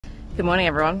Good morning,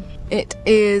 everyone. It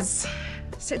is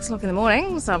 6 o'clock in the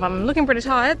morning, so if I'm looking pretty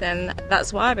tired, then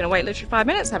that's why. I've been awake literally 5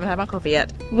 minutes, haven't had my coffee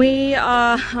yet. We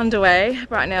are underway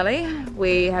bright and early.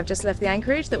 We have just left the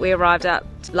anchorage that we arrived at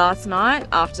last night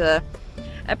after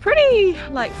a pretty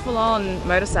full-on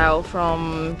motor sail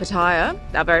from Pattaya,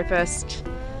 our very first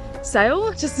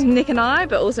sail, just Nick and I,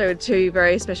 but also two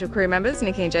very special crew members,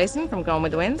 Nikki and Jason from Gone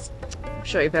with the Winds. I'm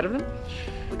sure you've heard of them.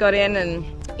 We got in and,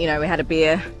 we had a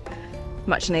beer,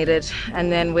 much needed,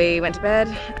 and then we went to bed.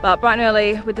 But bright and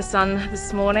early with the sun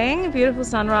this morning, beautiful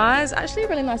sunrise, actually a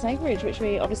really nice anchorage, which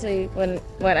we obviously weren't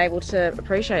able to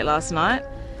appreciate last night.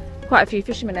 Quite a few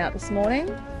fishermen out this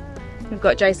morning. We've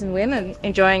got Jason Wynn and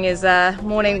enjoying his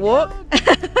morning walk.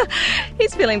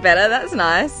 He's feeling better, that's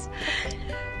nice.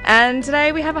 And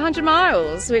today we have 100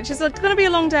 miles, which is going to be a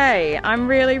long day. I'm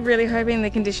really, really hoping the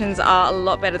conditions are a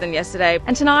lot better than yesterday.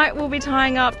 And tonight we'll be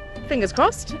tying up, fingers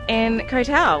crossed, in Koh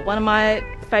Tao, one of my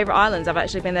favourite islands. I've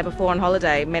actually been there before on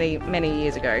holiday many, many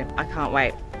years ago. I can't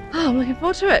wait. Oh, I'm looking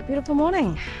forward to it. Beautiful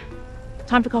morning.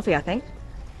 Time for coffee, I think.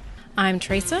 I'm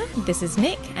Terysa, this is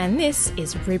Nick, and this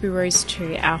is Ruby Rose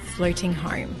 2, our floating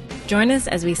home. Join us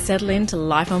as we settle into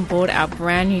life on board our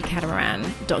brand new catamaran,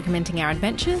 documenting our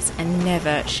adventures and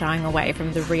never shying away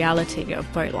from the reality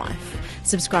of boat life.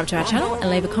 Subscribe to our channel and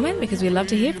leave a comment because we love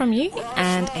to hear from you,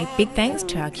 and a big thanks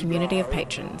to our community of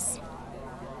patrons.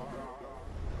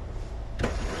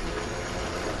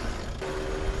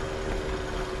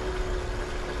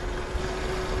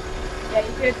 Yeah,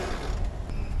 you good?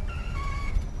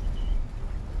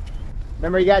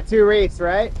 Remember, you got 2 reefs,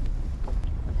 right?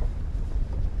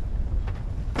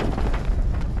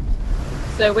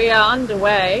 So we are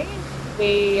underway.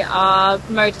 We are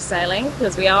motor sailing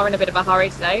because we are in a bit of a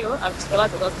hurry today. Oh, I've just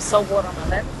realised I've got some salt water on my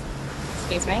lens.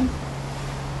 Excuse me.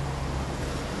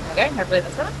 There we go, hopefully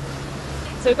that's better.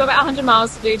 So we've got about 100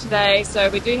 miles to do today, so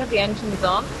we do have the engines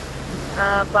on.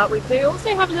 But we do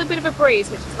also have a little bit of a breeze,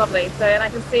 which is lovely. So, and I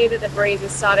can see that the breeze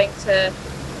is starting to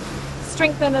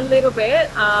strengthen a little bit,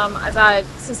 as I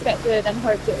suspected and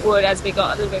hoped it would as we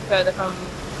got a little bit further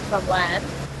from land.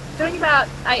 Doing about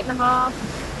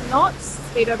 8.5 knots,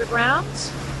 speed over ground,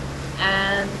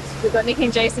 and we've got Nikki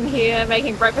and Jason here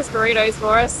making breakfast burritos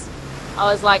for us.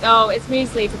 I was like, oh, it's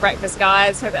muesli for breakfast,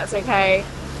 guys, hope that's okay.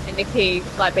 And Nikki,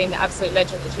 being the absolute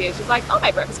legend that she is, she's like, I'll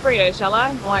make breakfast burritos, shall I?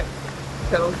 I'm like,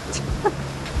 cool.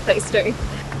 Please do.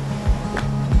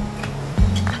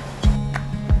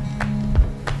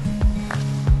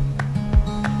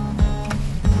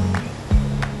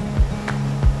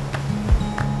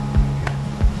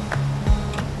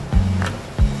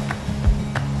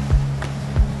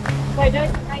 So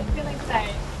Jason, how are you feeling today?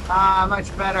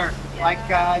 Much better. Yeah. Like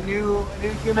a new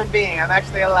human being. I'm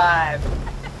actually alive.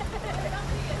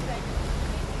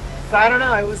 So I don't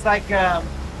know, it was like I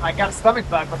got a stomach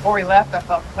bug. Before we left, I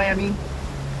felt clammy.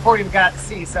 Before we even got to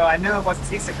sea, so I knew it wasn't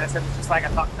seasickness. It was just like I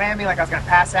felt clammy, like I was gonna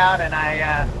pass out, and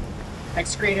I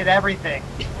excreted everything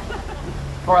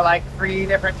for 3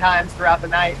 different times throughout the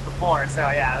night before. So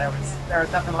yeah, there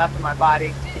was nothing left in my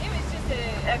body.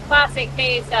 A classic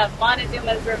case of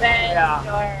Montezuma's Revenge,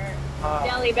 or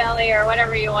Jelly Belly, or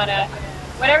whatever you want to,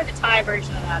 whatever the Thai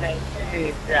version of that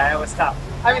is. Yeah, it was tough.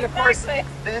 I mean, of course,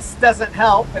 this doesn't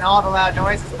help, and all the loud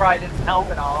noises probably didn't help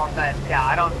at all, but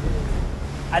yeah,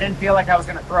 I didn't feel like I was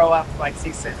going to throw up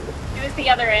seasick. It was the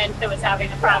other end that was having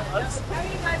the problems. How are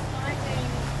you guys finding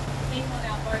being on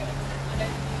our boat? I know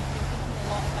you've been thinking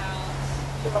a lot about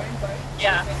your own boat.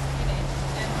 Yeah.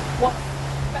 And what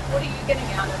are you getting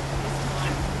out of this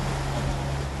time?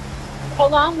 A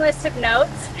long list of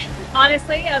notes,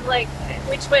 honestly, of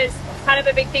which was kind of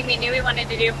a big thing we knew we wanted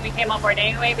to do when we came on board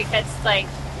anyway, because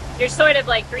you're sort of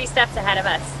 3 steps ahead of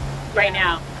us right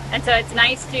now. And so it's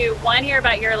nice to, one, hear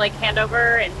about your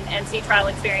handover and sea trial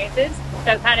experiences.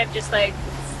 So kind of just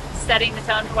setting the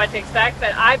tone for what to expect.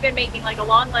 But I've been making a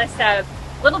long list of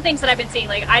little things that I've been seeing.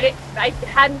 I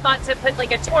hadn't thought to put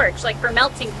a torch for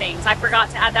melting things. I forgot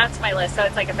to add that to my list. So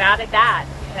it's I've added that.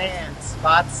 Fans,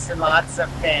 lots and lots of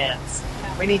fans.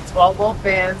 We need 12-volt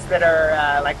fans that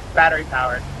are battery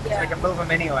powered, so we can move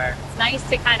them anywhere. It's nice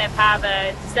to kind of have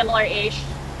a similar-ish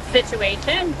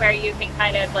situation where you can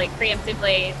kind of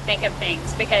preemptively think of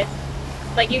things, because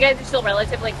you guys are still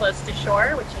relatively close to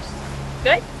shore, which is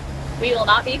good. We will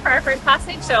not be for our first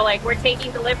passage, so we're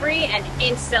taking delivery and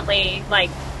instantly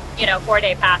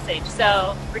 4-day passage.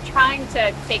 So we're trying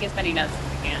to take as many notes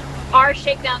as we can. Our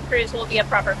shakedown cruise will be a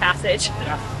proper passage.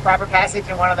 Yeah, proper passage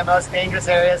in one of the most dangerous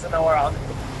areas in the world.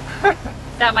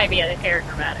 That might be a hair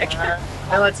dramatic.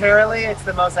 Militarily, it's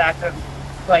the most active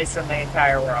place in the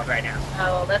entire world right now.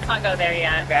 Oh, well, let's not go there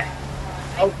yet. Okay.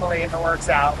 hopefully, if it works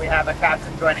out, we have a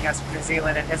captain joining us from New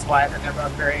Zealand and his wife, and they're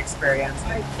both very experienced.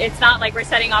 It's not like we're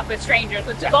setting off with strangers,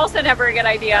 which is also never a good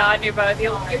idea on your boat.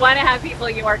 You want to have people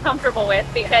you are comfortable with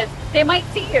because they might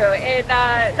see you in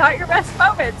not your best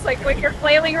moments, like when you're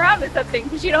flailing around with something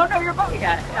because you don't know your boat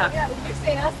yet. Yeah, you've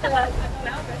seen us for that.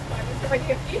 A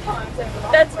few times.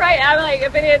 That's right. I'm like,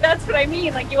 but that's what I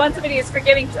mean. Like, you want somebody who's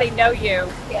forgiving because they know you.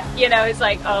 Yeah. You know, it's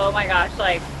like, oh my gosh,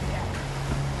 like,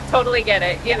 totally get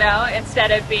it. You know,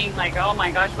 instead of being like, oh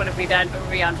my gosh, what have we done? Who are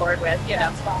we on board with? You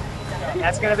know.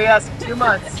 That's going to be us in 2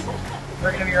 months.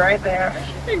 We're going to be right there.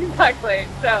 Exactly.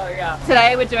 So yeah.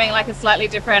 Today we're doing like a slightly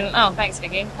different. Oh, thanks,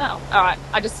 Nikki. Oh, all right.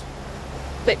 I just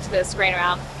flipped the screen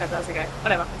around. Hope that's okay.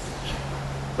 Whatever.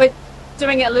 We're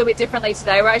doing it a little bit differently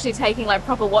today. We're actually taking like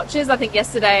proper watches. I think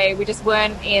yesterday we just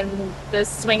weren't in the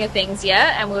swing of things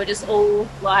yet, and we were just all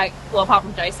like, well, apart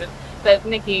from Jason, but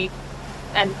Nikki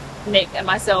and Nick and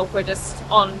myself were just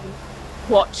on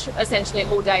watch essentially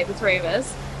all day, the three of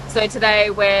us. So today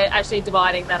we're actually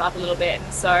dividing that up a little bit.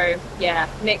 So yeah,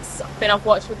 Nick's been off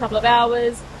watch for a couple of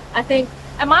hours. I think,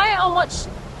 am I on watch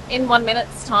in 1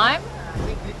 minute's time?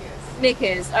 Nick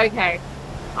is, okay.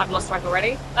 I've lost track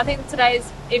already. I think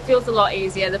it feels a lot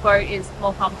easier. The boat is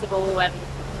more comfortable, and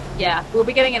yeah, we'll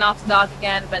be getting in after dark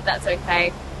again, but that's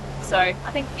okay. So I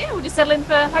think, yeah, we'll just settle in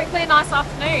for hopefully a nice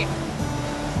afternoon.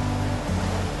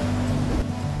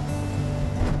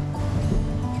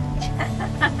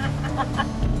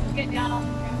 Get down off the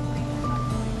ground.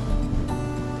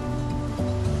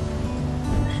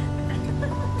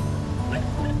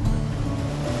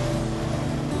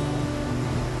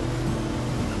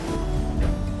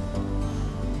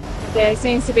 There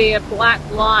seems to be a black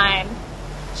line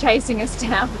chasing us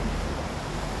down.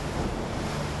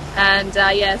 And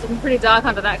yeah, it's looking pretty dark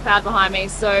under that cloud behind me,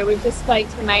 so we've just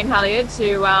flaked the main halyard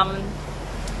to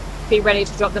be ready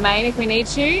to drop the main if we need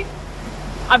to.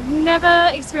 I've never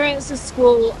experienced a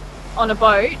squall on a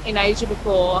boat in Asia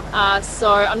before,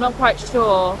 so I'm not quite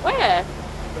sure. Where?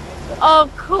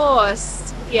 Of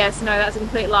course. Yes, no, that's a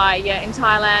complete lie. Yeah, in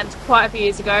Thailand, quite a few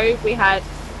years ago, we had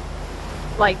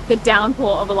like the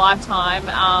downpour of a lifetime.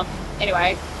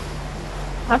 Anyway,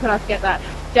 how could I forget that?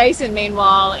 Jason,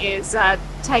 meanwhile, is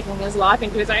taking his life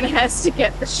into his own hands to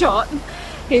get the shot.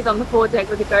 He's on the foredeck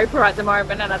with a GoPro at the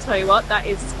moment, and I tell you what, that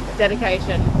is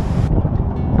dedication.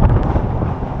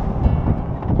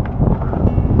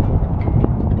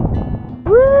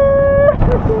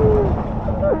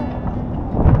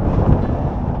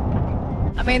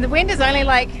 I mean, the wind is only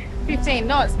like 15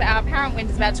 knots, but our apparent wind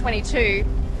is about 22.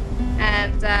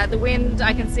 And the wind,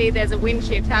 I can see there's a wind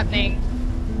shift happening,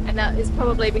 and that is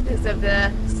probably because of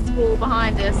the squall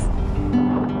behind us.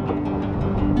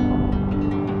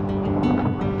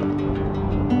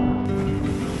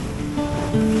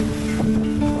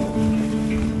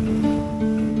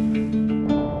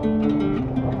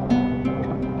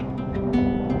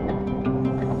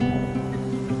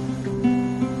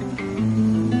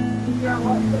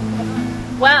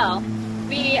 Well,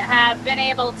 we have been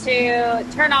able to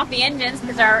turn off the engines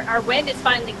because our wind has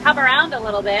finally come around a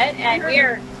little bit, and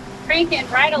we're cranking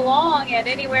right along at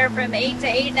anywhere from 8 to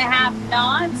 8.5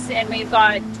 knots, and we've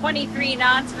got 23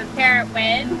 knots of apparent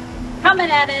wind coming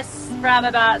at us from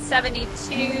about 72,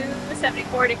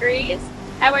 74 degrees,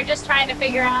 and we're just trying to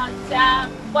figure out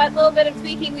what little bit of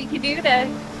tweaking we can do to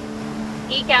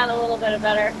eke out a little bit of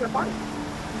better performance.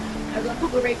 I've got a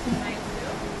couple of reefs in the main too.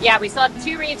 Yeah, we saw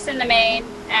 2 reefs in the main,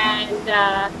 and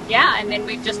yeah, and then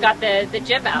we've just got the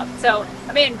jib out. So,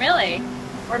 I mean, really,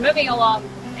 we're moving along.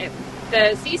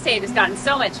 The sea state has gotten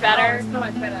so much better. Oh, it's so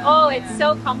much better. Oh, it's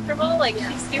so comfortable. Like,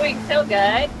 she's doing so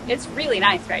good. It's really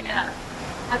nice right now.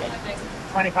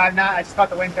 25 knot. I just caught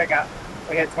the wind pickup.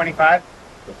 We hit 25.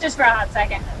 Just for a hot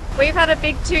second. We've had a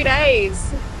big 2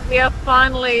 days. We are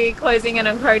finally closing in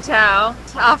on Koh Tao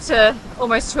after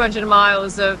almost 200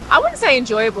 miles of, I wouldn't say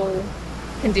enjoyable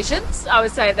conditions. I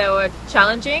would say they were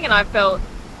challenging, and I felt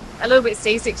a little bit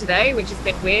seasick today, which has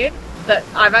been weird. But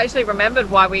I've actually remembered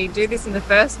why we do this in the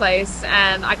first place,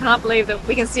 and I can't believe that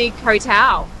we can see Koh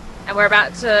Tao, and we're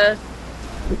about to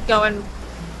go and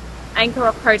anchor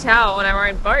off Koh Tao on our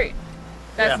own boat.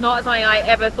 That's not something I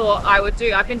ever thought I would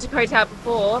do. I've been to Koh Tao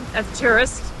before as a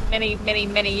tourist many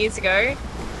years ago,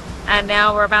 and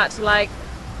now we're about to like...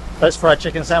 Best fried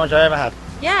chicken sandwich I ever had.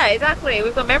 Yeah, exactly.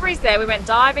 We've got memories there. We went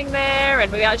diving there,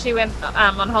 and we actually went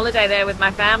on holiday there with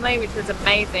my family, which was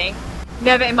amazing.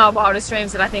 Never in my wildest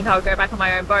dreams did I think I would go back on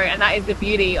my own boat, and that is the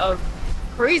beauty of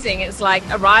cruising. It's like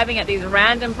arriving at these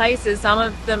random places. Some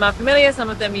of them are familiar, some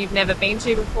of them you've never been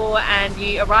to before, and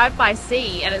you arrive by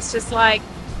sea, and it's just like,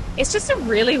 it's just a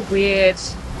really weird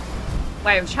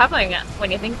way of traveling when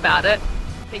you think about it.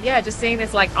 But yeah, just seeing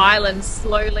this like island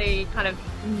slowly kind of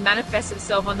manifest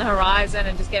itself on the horizon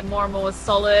and just get more and more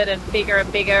solid and bigger,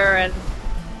 and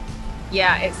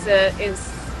yeah,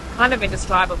 it's kind of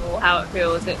indescribable how it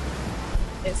feels.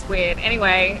 It's weird.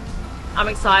 Anyway, I'm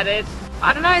excited.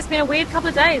 I don't know, it's been a weird couple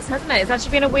of days, hasn't it? It's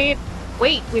actually been a weird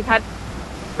week. We've had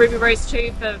Ruby Rose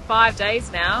 2 for 5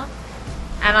 days now,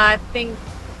 and I think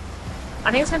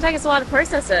it's going to take us a while to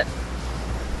process it.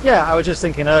 Yeah, I was just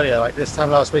thinking earlier, like this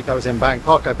time last week I was in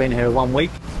Bangkok. I've been here 1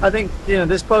 week. I think, you know,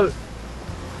 this boat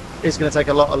is going to take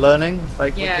a lot of learning.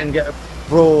 Like, we can get a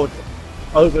broad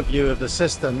overview of the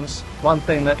systems. One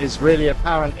thing that is really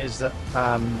apparent is that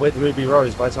with Ruby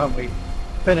Rose, by the time we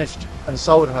finished and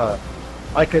sold her,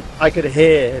 I could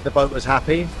hear the boat was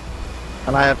happy,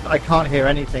 and I can't hear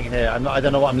anything here. I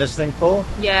don't know what I'm listening for.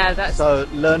 Yeah, so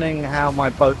learning how my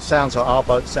boat sounds, or our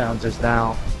boat sounds, is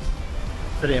now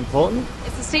pretty important.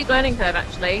 It's a steep learning curve,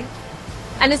 actually.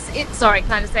 And sorry,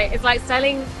 can I just say, it's like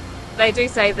sailing. They do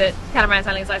say that catamaran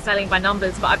sailing is like sailing by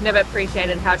numbers, but I've never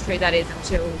appreciated how true that is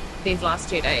until these last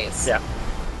 2 days.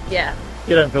 Yeah.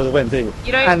 You don't feel the wind, do you?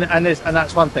 You don't. And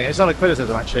that's one thing. It's not a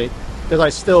criticism, actually, because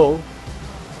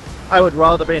I would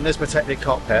rather be in this protected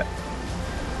cockpit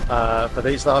for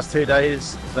these last 2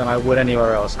 days than I would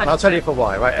anywhere else. And I'll tell you for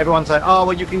why, right? Everyone's like, oh,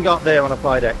 well, you can go up there on a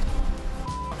fly deck.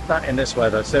 That in this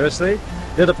weather, seriously.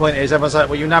 The other point is, everyone's like,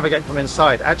 well, you navigate from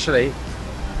inside. Actually,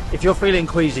 if you're feeling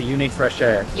queasy, you need fresh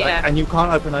air. Yeah. And you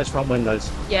can't open those front windows.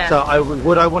 Yeah. So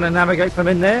would I want to navigate from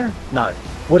in there? No.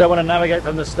 Would I want to navigate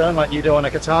from the stern like you do on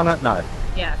a katana? No.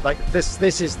 Yeah. Like this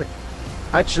is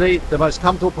actually the most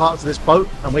comfortable parts of this boat,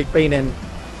 and we've been in.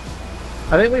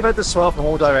 I think we've had the swell from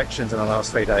all directions in the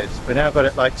last 3 days. We now got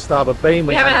it like starboard beam.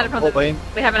 We haven't had it from the beam.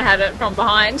 We haven't had it from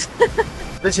behind.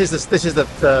 This is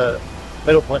the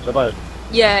middle point of the boat.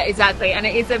 Yeah, exactly, and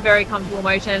it is a very comfortable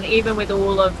motion, even with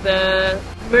all of the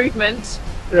movement.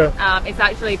 Yeah. It's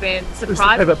actually been surprisingly. It's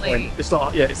the pivot point. It's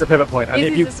not. Yeah, it's the pivot point. And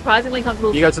it if you surprisingly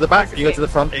comfortable. You go to the back, you go to the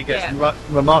front, it gets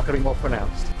remarkably more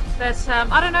pronounced. But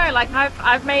I don't know. Like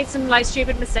I've made some like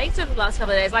stupid mistakes over the last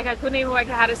couple of days. Like I couldn't even work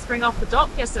out how to spring off the dock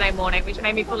yesterday morning, which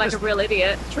made me feel like a real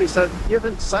idiot. Teresa, you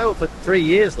haven't sailed for 3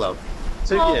 years, love.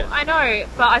 2 years. I know,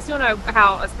 but I still know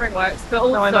how a spring works. But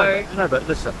also, I know, but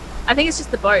listen. I think it's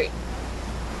just the boat.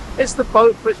 It's the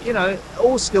boat, but you know,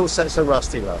 all skill sets are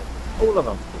rusty, love. All of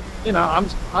them. You know,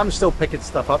 I'm still picking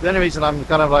stuff up. The only reason I'm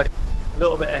kind of like a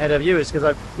little bit ahead of you is because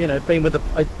I've, you know,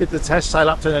 I did the test sail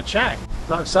up to Nha.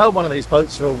 I've sailed one of these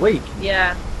boats for a week.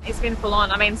 Yeah, it's been full on.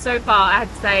 I mean, so far I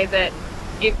have to say that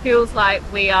it feels like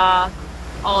we are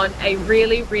on a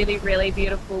really, really, really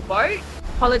beautiful boat,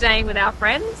 holidaying with our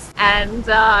friends and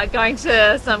going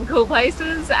to some cool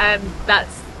places, and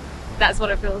that's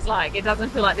what it feels like. It doesn't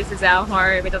feel like this is our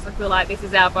home. It doesn't feel like this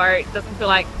is our boat. It doesn't feel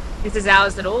like this is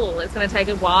ours at all. It's going to take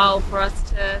a while for us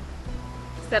to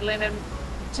settle in and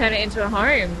turn it into a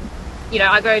home. You know,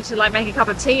 I go to like make a cup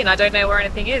of tea and I don't know where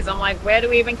anything is. I'm like, where do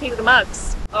we even keep the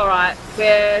mugs? All right,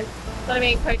 we're going to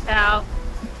be in Koh Tao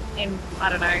in, I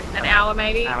don't know, an hour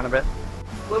maybe. Hour and a bit.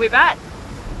 We'll be back,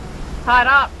 tied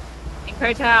up in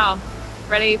Koh Tao,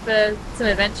 ready for some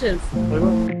adventures.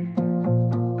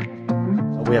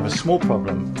 We have a small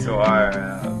problem. So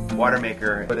our water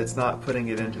maker, but it's not putting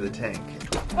it into the tank.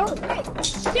 Oh,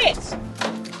 shit!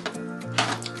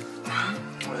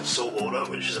 It's salt water,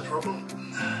 which is a problem.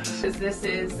 This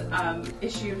is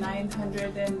issue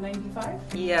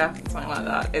 995? Yeah, something like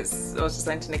that. I was just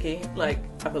saying to Nikki, like,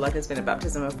 I feel like it's been a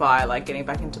baptism of fire, like getting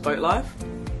back into boat life.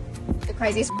 The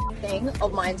craziest thing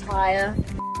of my entire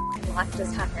life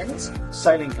just happened.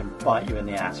 Sailing can bite you in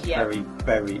the ass very,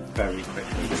 very, very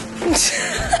quickly.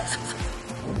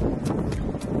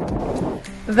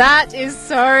 That is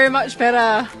so much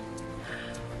better.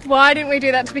 Why didn't we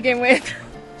do that to begin with?